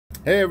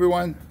Hey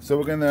everyone, so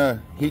we're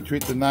gonna heat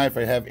treat the knife.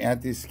 I have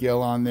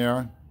anti-scale on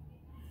there.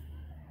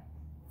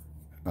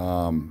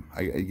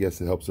 I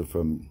guess it helps it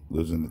from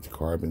losing its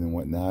carbon and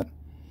whatnot.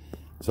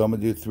 So I'm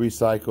gonna do 3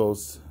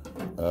 cycles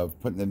of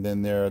putting it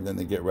in there, then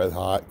they get red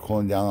hot,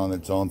 cooling down on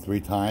its own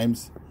 3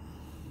 times,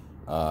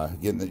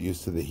 getting it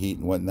used to the heat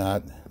and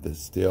whatnot, the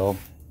steel,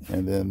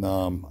 and then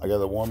I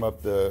gotta warm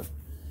up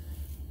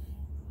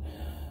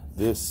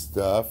this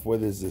stuff.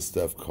 What is this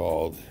stuff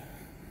called?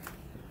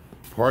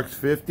 Parks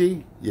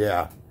 50?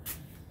 Yeah.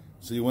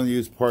 So you want to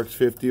use Parks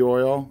 50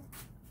 oil.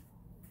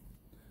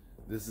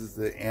 This is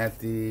the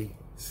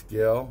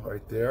anti-scale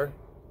right there.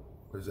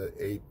 Where's that?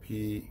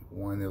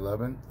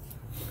 AP111.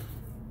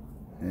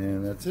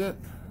 And that's it.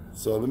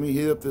 So let me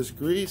heat up this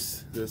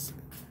grease, this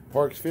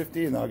Parks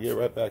 50, and I'll get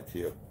right back to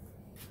you.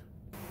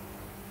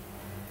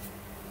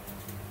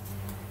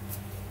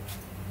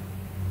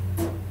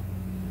 Just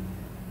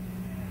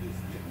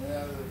getting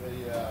out of the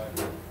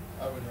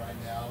oven right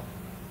now.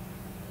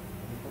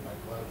 Let me put my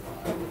gloves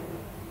on.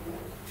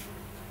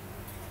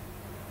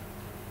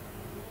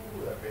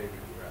 Ooh, that baby is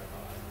red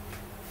hot.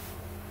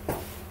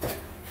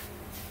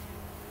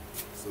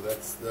 So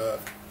that's the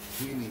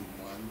heating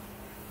one.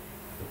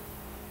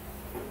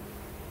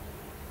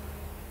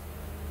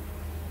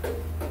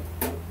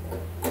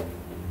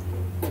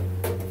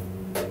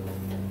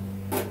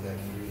 Get that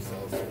grease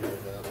all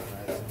stirred up,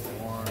 nice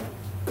and warm.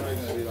 Probably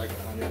gonna be like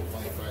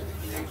 125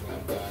 degrees when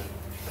I'm done.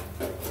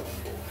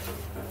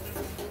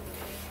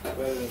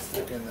 Better than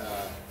sticking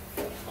a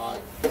hot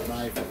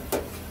knife in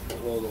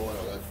cold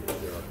oil, that's for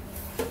sure.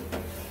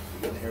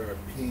 You're gonna hear a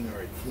ping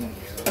or a ting, you know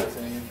what I'm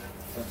saying?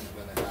 Something's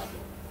gonna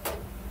happen.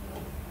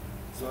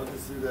 So I'll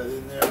just do that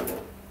in there.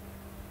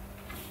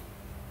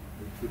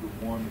 We keep it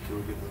warm until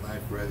we get the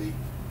knife ready.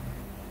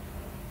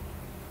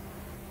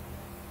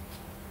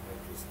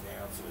 Make this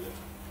down so we don't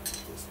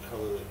just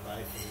color the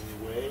knife in any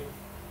way.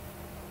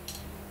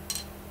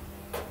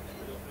 And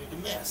we don't make a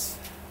mess.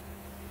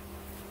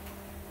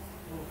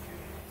 Okay.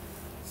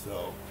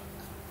 So,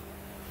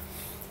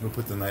 we'll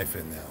put the knife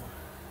in now,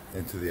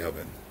 into the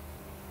oven.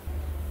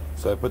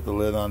 So I put the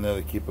lid on there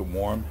to keep it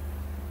warm.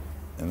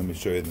 And let me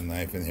show you the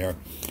knife in here.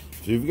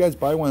 So if you guys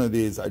buy one of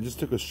these, I just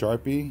took a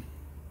Sharpie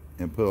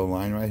and put a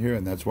line right here,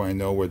 and that's where I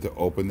know where to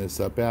open this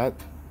up at.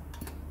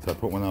 So I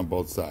put one on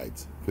both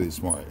sides. Pretty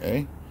smart,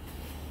 eh?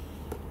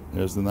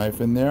 There's the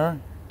knife in there.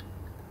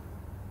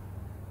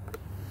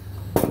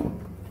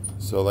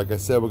 So like I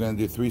said, we're gonna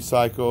do 3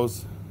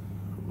 cycles.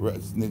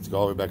 It needs to go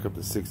all the way back up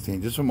to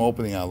 16. Just from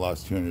opening, I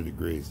lost 200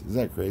 degrees. Isn't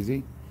that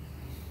crazy?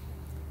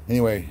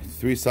 Anyway,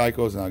 3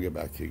 cycles and I'll get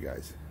back to you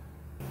guys.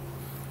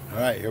 All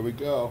right, here we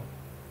go.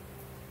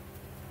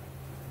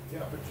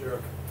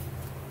 Temperature.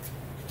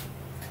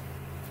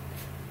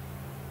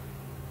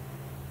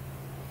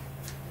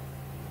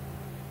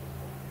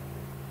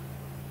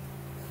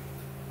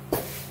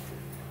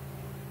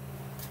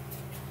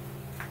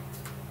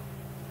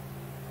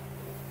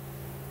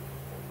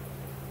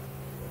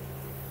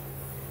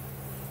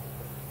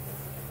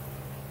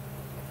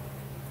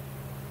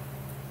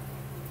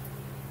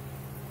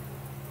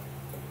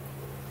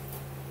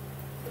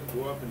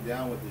 Go up and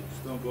down with it.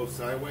 Just don't go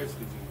sideways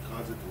because you can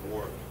cause it to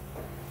warp.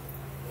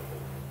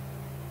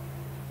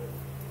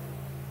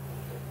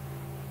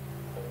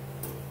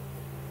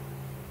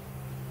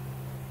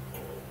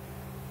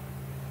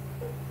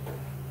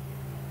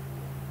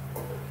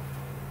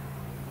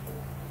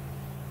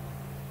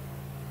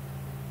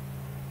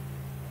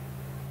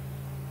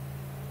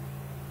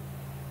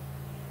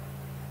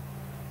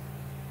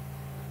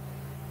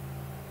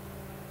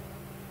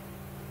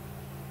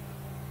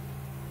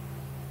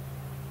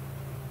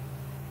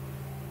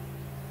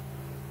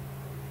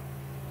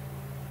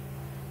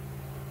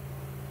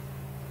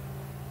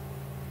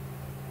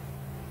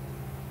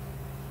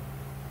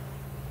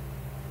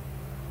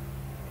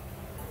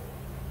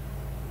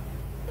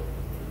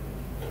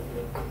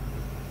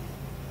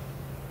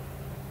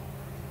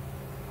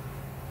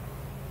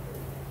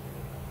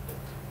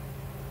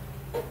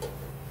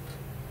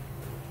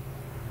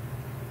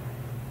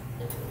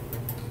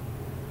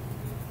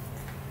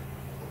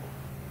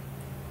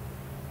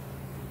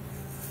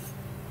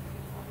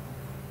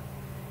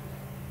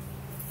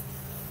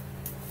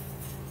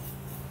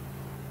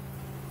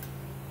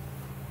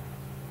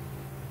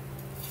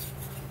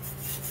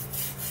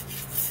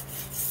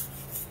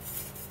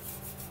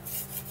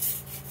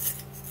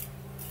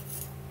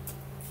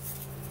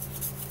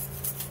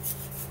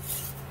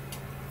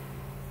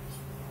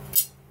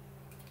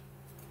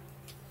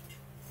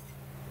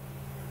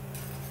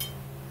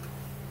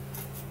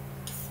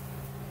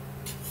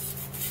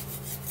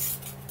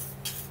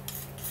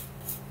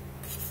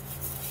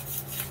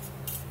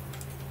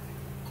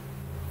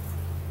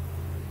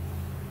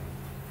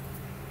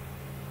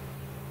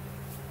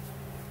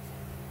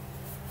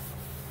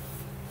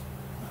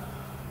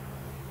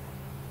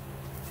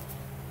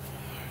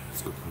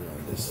 Let's go put her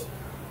on this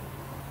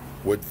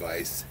wood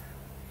vise.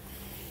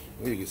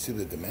 Oh, you can see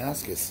the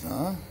Damascus,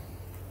 huh?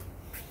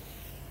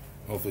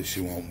 Hopefully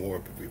she won't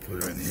warp if we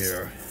put her in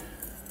here.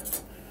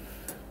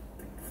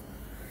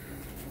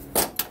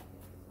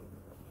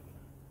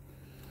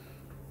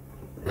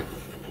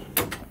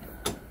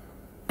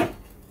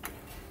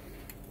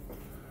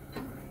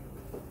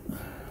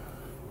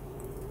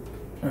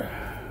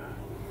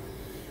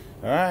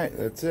 All right,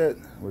 that's it.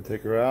 We'll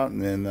take her out,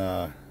 and then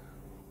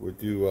we'll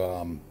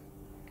do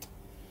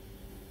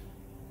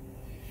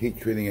heat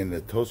treating in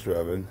the toaster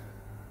oven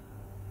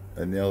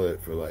and nail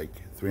it for like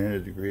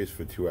 300 degrees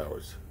for 2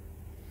 hours.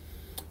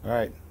 All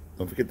right,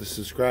 don't forget to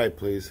subscribe,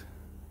 please.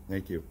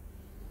 Thank you.